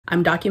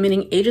I'm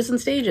documenting ages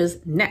and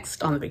stages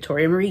next on the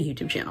Victoria Marie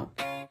YouTube channel.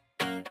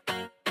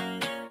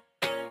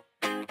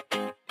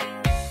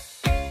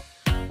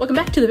 Welcome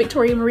back to the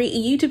Victoria Marie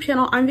YouTube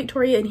channel. I'm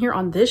Victoria, and here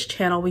on this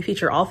channel, we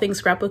feature all things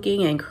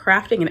scrapbooking and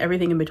crafting and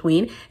everything in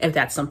between. If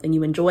that's something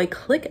you enjoy,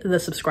 click the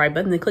subscribe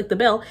button, then click the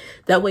bell.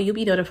 That way you'll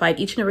be notified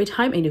each and every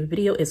time a new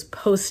video is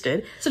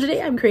posted. So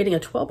today I'm creating a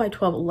 12 by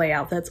 12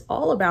 layout that's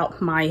all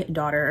about my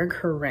daughter,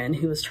 Corinne,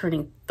 who is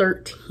turning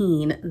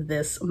 13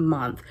 this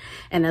month.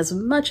 And as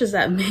much as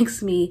that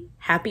makes me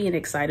happy and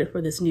excited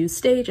for this new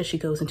stage as she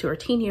goes into her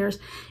teen years,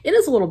 it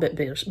is a little bit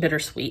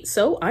bittersweet.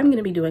 So I'm going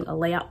to be doing a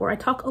layout where I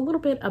talk a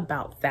little bit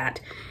about that.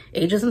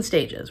 Ages and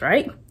stages,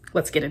 right?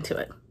 Let's get into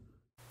it.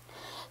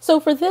 So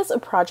for this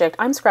project,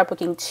 I'm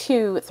scrapbooking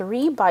two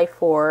 3 by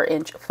 4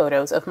 inch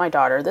photos of my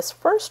daughter. This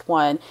first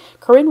one,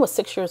 Corinne was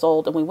 6 years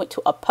old and we went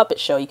to a puppet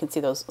show. You can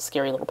see those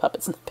scary little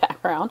puppets in the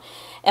background.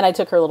 And I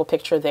took her little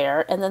picture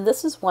there. And then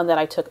this is one that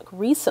I took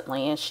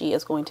recently, and she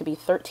is going to be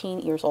 13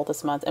 years old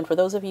this month. And for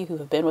those of you who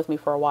have been with me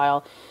for a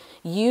while,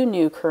 you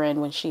knew Corinne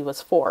when she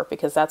was 4,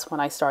 because that's when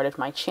I started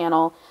my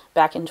channel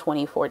back in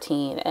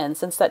 2014. And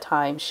since that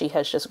time, she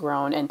has just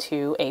grown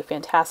into a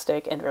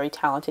fantastic and very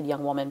talented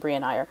young woman. Brie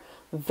and I are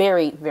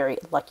very, very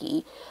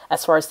lucky.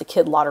 As far as the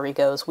kid lottery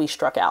goes, we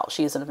struck out.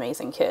 She's an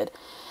amazing kid.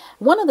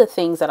 One of the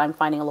things that I'm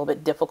finding a little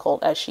bit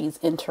difficult as she's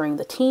entering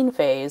the teen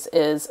phase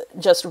is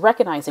just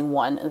recognizing,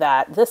 one,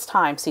 that this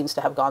time seems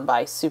to have gone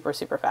by super,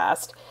 super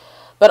fast.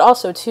 But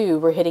also, two,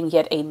 we're hitting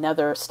yet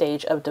another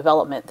stage of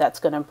development that's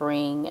going to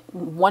bring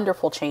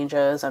wonderful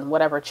changes and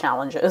whatever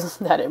challenges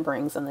that it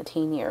brings in the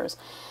teen years.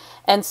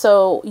 And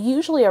so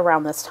usually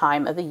around this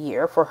time of the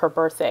year for her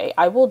birthday,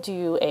 I will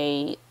do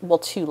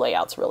two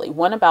layouts really.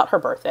 One about her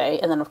birthday,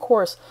 and then of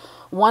course,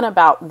 one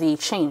about the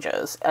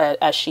changes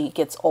as she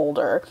gets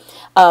older.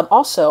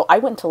 Also, I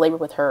went into labor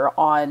with her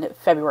on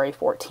February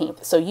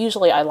 14th. So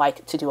usually I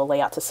like to do a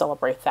layout to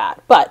celebrate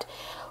that. But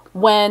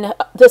when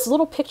this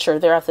little picture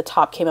there at the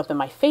top came up in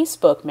my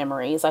Facebook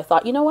memories, I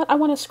thought, you know what, I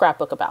want to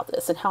scrapbook about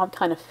this and how I'm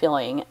kind of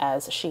feeling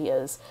as she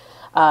is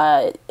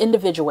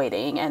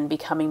individuating and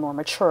becoming more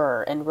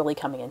mature and really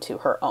coming into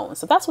her own.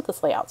 So that's what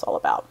this layout's all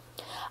about.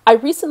 I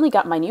recently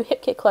got my new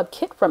Hip Kit Club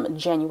kit from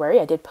January.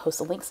 I did post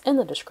the links in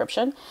the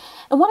description.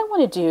 And what I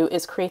want to do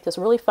is create this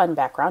really fun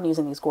background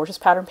using these gorgeous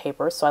pattern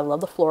papers. So I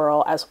love the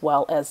floral as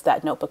well as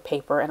that notebook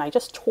paper. And I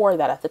just tore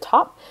that at the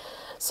top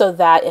so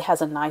that it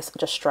has a nice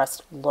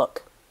distressed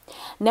look.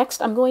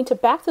 Next, I'm going to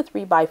back the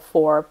 3 by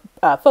 4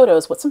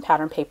 photos with some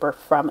pattern paper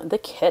from the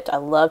kit. I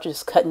love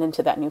just cutting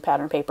into that new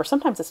pattern paper.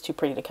 Sometimes it's too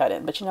pretty to cut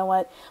in, but you know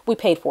what? We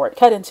paid for it.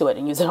 Cut into it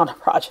and use it on a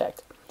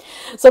project.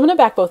 So I'm going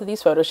to back both of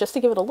these photos just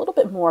to give it a little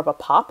bit more of a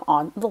pop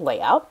on the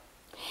layout.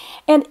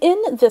 And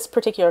in this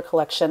particular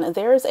collection,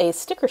 there's a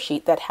sticker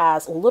sheet that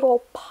has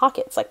little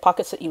pockets, like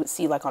pockets that you would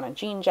see like on a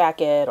jean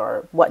jacket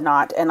or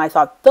whatnot. And I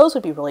thought those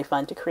would be really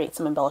fun to create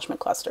some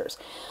embellishment clusters.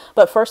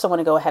 But first I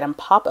want to go ahead and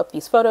pop up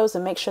these photos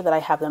and make sure that I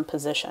have them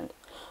positioned.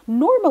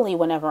 Normally,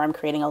 whenever I'm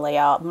creating a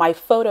layout, my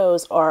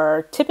photos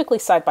are typically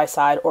side by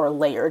side or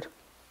layered.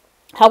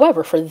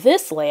 However, for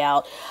this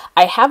layout,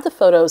 I have the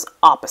photos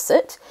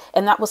opposite,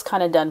 and that was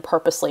kind of done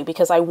purposely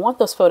because I want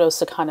those photos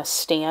to kind of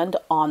stand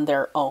on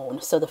their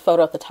own. So the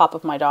photo at the top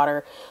of my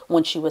daughter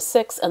when she was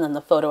 6, and then the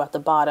photo at the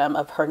bottom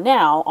of her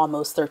now,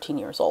 almost 13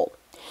 years old.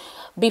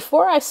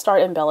 Before I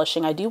start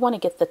embellishing, I do want to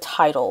get the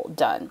title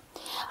done.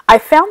 I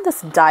found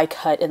this die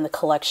cut in the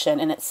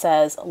collection, and it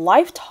says,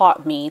 "Life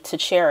taught me to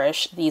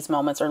cherish these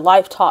moments," or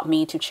 "Life taught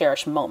me to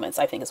cherish moments,"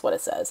 I think is what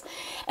it says.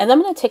 And then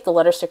I'm going to take the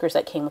letter stickers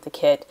that came with the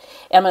kit,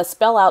 and I'm going to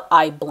spell out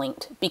 "I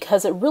blinked,"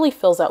 because it really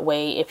feels that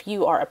way if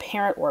you are a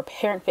parent or a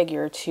parent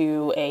figure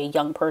to a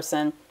young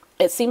person.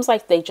 It seems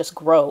like they just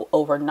grow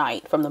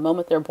overnight from the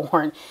moment they're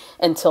born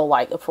until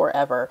like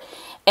forever.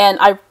 And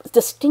I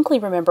distinctly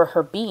remember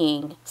her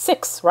being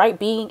 6, right?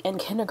 Being in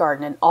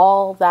kindergarten and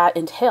all that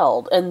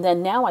entailed. And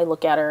then now I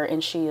look at her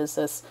and she is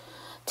this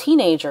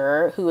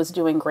teenager who is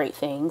doing great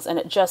things. And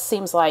it just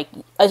seems like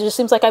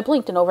I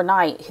blinked and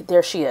overnight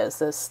there she is,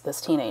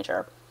 this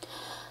teenager.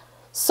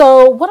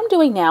 So what I'm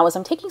doing now is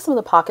I'm taking some of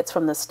the pockets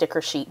from the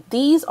sticker sheet.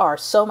 These are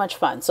so much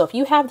fun. So if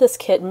you have this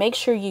kit, make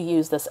sure you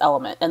use this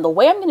element. And the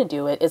way I'm going to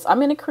do it is I'm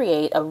going to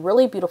create a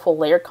really beautiful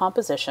layered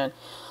composition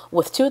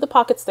with 2 of the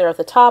pockets there at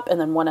the top and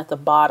then 1 at the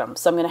bottom.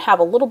 So I'm going to have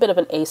a little bit of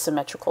an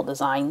asymmetrical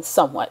design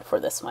somewhat for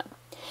this one.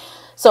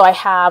 So I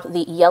have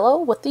the yellow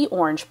with the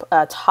orange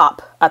orange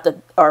at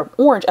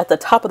the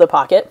top of the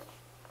pocket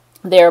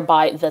there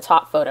by the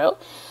top photo.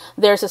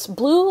 There's this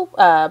blue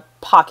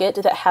pocket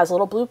that has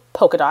little blue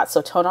polka dots,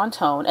 so tone on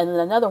tone, and then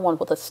another one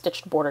with a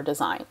stitched border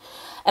design.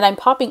 And I'm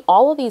popping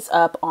all of these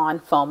up on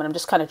foam, and I'm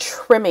just kind of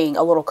trimming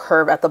a little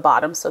curve at the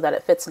bottom so that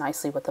it fits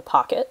nicely with the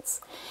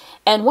pockets.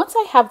 And once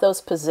I have those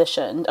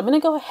positioned, I'm going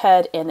to go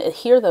ahead and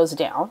adhere those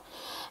down.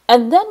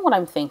 And then what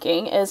I'm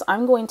thinking is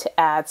I'm going to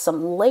add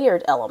some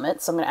layered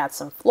elements. I'm going to add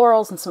some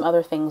florals and some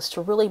other things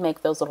to really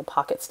make those little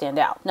pockets stand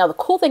out. Now, the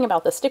cool thing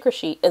about the sticker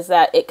sheet is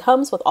that it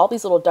comes with all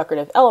these little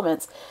decorative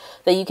elements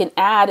that you can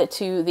add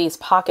to these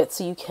pockets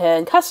so you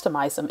can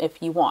customize them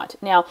if you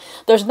want. Now,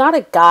 there's not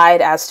a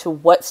guide as to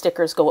what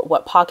stickers go at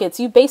what pockets.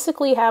 You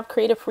basically have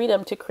creative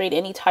freedom to create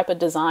any type of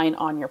design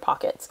on your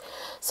pockets.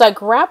 So I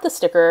grabbed the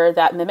sticker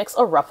that mimics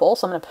a ruffle,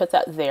 so I'm going to put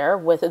that there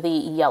with the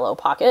yellow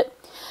pocket.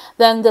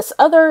 Then this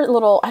other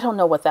little, I don't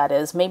know what that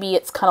is. Maybe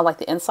it's kind of like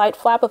the inside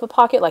flap of a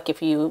pocket. Like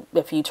if you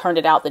turned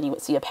it out, then you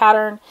would see a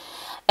pattern.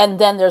 And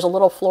then there's a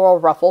little floral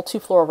ruffle, 2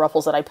 floral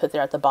ruffles that I put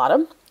there at the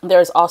bottom.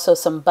 There's also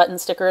some button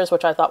stickers,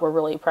 which I thought were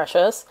really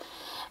precious.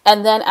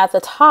 And then at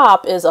the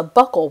top is a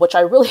buckle, which I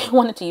really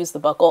wanted to use the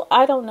buckle.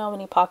 I don't know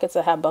any pockets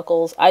that have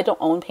buckles. I don't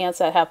own pants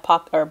that have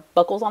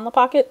buckles on the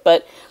pocket,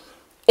 but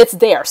it's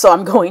there, so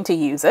I'm going to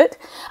use it.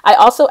 I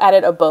also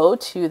added a bow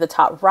to the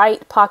top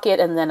right pocket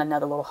and then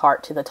another little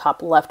heart to the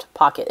top left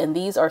pocket. And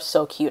these are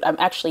so cute. I'm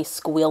actually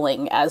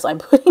squealing as I'm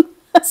putting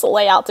this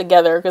layout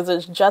together because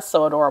it's just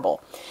so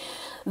adorable.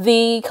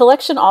 The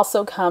collection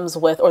also comes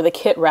with, or the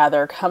kit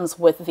rather, comes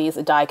with these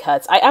die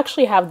cuts. I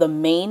actually have the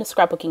main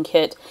scrapbooking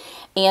kit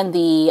and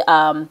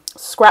the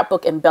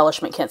scrapbook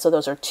embellishment kit. So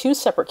those are 2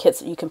 separate kits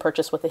that you can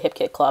purchase with the Hip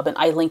Kit Club, and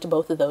I linked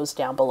both of those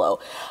down below.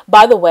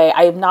 By the way,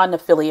 I am not an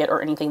affiliate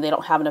or anything. They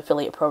don't have an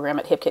affiliate program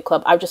at Hip Kit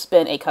Club. I've just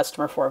been a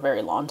customer for a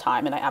very long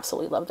time, and I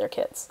absolutely love their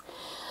kits.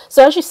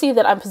 So as you see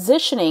that I'm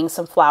positioning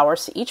some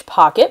flowers to each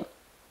pocket,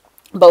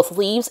 both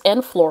leaves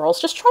and florals,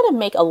 just trying to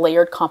make a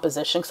layered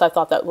composition because I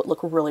thought that would look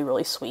really,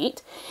 really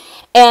sweet.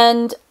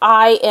 And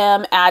I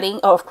am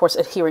adding, oh, of course,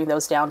 adhering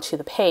those down to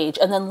the page.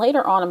 And then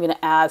later on, I'm going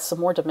to add some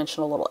more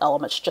dimensional little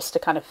elements just to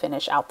kind of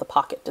finish out the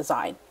pocket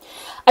design.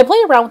 I play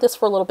around with this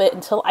for a little bit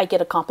until I get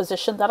a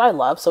composition that I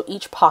love. So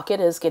each pocket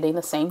is getting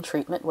the same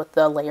treatment with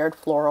the layered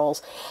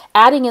florals,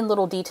 adding in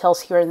little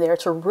details here and there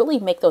to really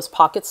make those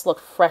pockets look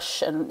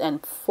fresh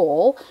and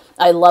full.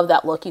 I love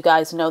that look. You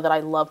guys know that I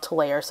love to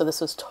layer, so this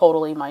was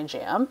totally my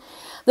jam.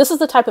 This is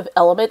the type of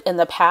element in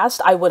the past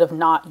I would have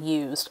not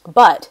used,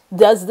 but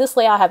does this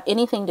layout have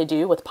anything to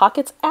do with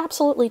pockets?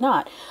 Absolutely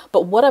not.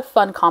 But what a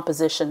fun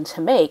composition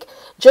to make,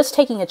 just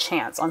taking a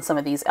chance on some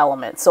of these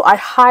elements. So I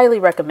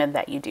highly recommend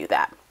that you do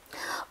that.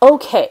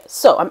 Okay,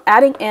 so I'm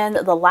adding in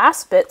the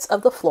last bits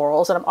of the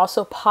florals, and I'm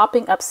also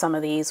popping up some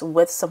of these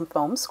with some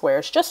foam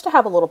squares just to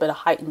have a little bit of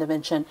height and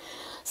dimension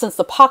since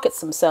the pockets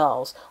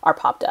themselves are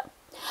popped up.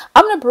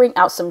 I'm going to bring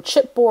out some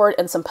chipboard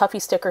and some puffy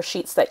sticker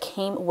sheets that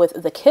came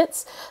with the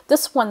kits.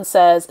 This one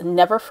says,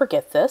 "Never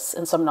forget this,"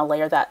 and so I'm going to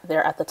layer that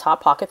there at the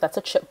top pocket. That's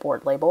a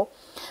chipboard label.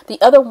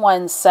 The other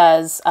one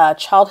says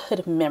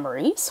 "Childhood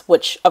Memories,"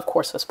 which of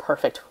course was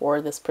perfect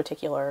for this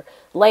particular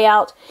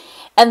layout.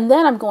 And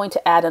then I'm going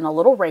to add in a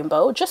little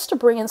rainbow just to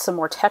bring in some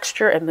more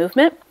texture and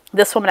movement.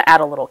 This one I'm going to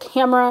add a little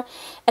camera.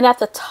 And at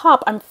the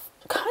top, I'm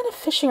kind of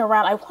fishing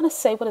around. I want to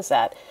say, what is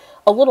that?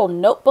 A little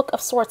notebook of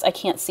sorts. I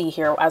can't see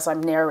here as I'm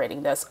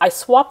narrating this. I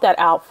swapped that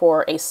out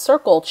for a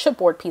circle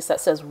chipboard piece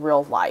that says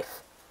 "Real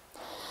Life."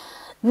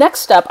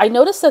 Next up, I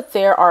noticed that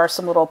there are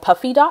some little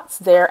puffy dots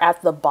there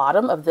at the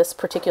bottom of this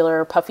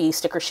particular puffy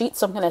sticker sheet.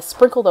 So I'm going to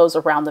sprinkle those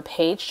around the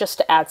page just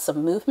to add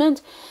some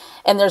movement.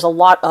 And there's a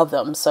lot of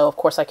them. So of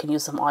course I can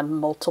use them on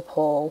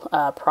multiple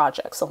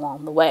projects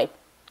along the way.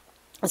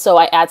 So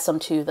I add some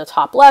to the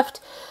top left,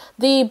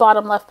 the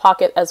bottom left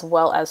pocket, as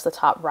well as the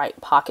top right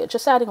pocket,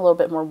 just adding a little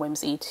bit more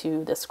whimsy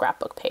to this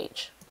scrapbook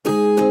page.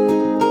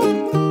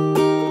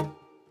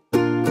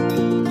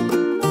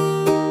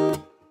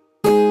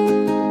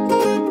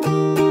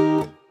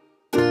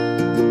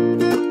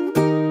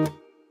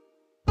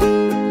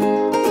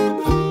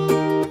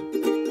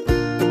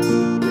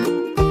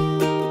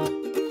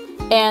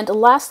 And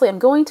lastly, I'm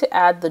going to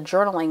add the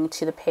journaling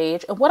to the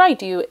page. And what I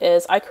do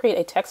is I create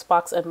a text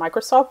box in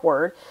Microsoft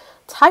Word,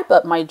 type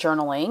up my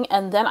journaling,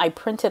 and then I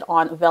print it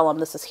on vellum.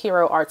 This is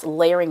Hero Art's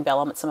layering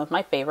vellum. It's some of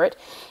my favorite.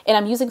 And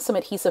I'm using some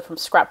adhesive from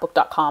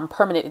Scrapbook.com,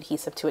 permanent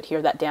adhesive, to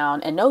adhere that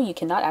down. And no, you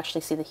cannot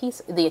actually see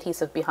the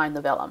adhesive behind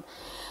the vellum.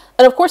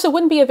 And of course, it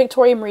wouldn't be a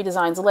Victoria Marie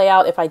Designs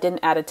layout if I didn't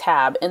add a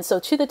tab. And so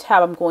to the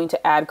tab, I'm going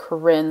to add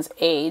Corinne's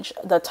age,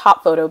 the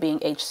top photo being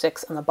age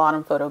 6 and the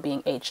bottom photo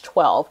being age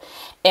 12.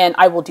 And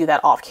I will do that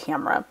off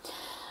camera.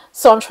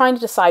 So I'm trying to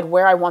decide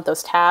where I want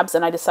those tabs,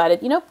 and I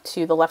decided, you know,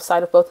 to the left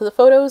side of both of the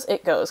photos,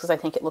 it goes, because I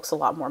think it looks a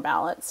lot more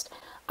balanced.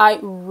 I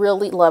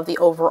really love the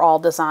overall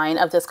design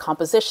of this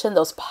composition.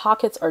 Those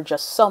pockets are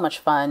just so much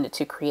fun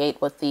to create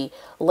with the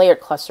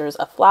layered clusters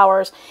of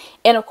flowers.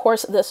 And of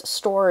course, this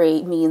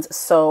story means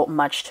so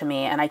much to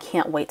me, and I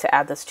can't wait to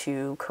add this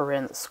to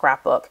Corinne's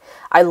scrapbook.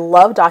 I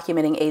love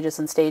documenting ages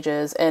and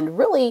stages and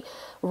really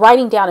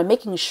writing down and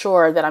making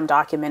sure that I'm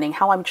documenting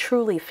how I'm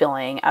truly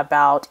feeling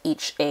about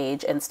each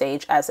age and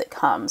stage as it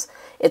comes.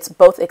 It's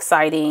both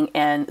exciting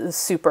and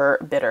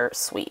super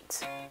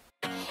bittersweet.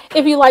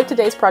 If you like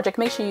today's project,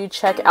 make sure you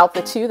check out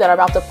the 2 that are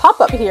about to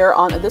pop up here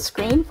on the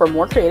screen for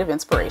more creative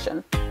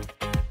inspiration.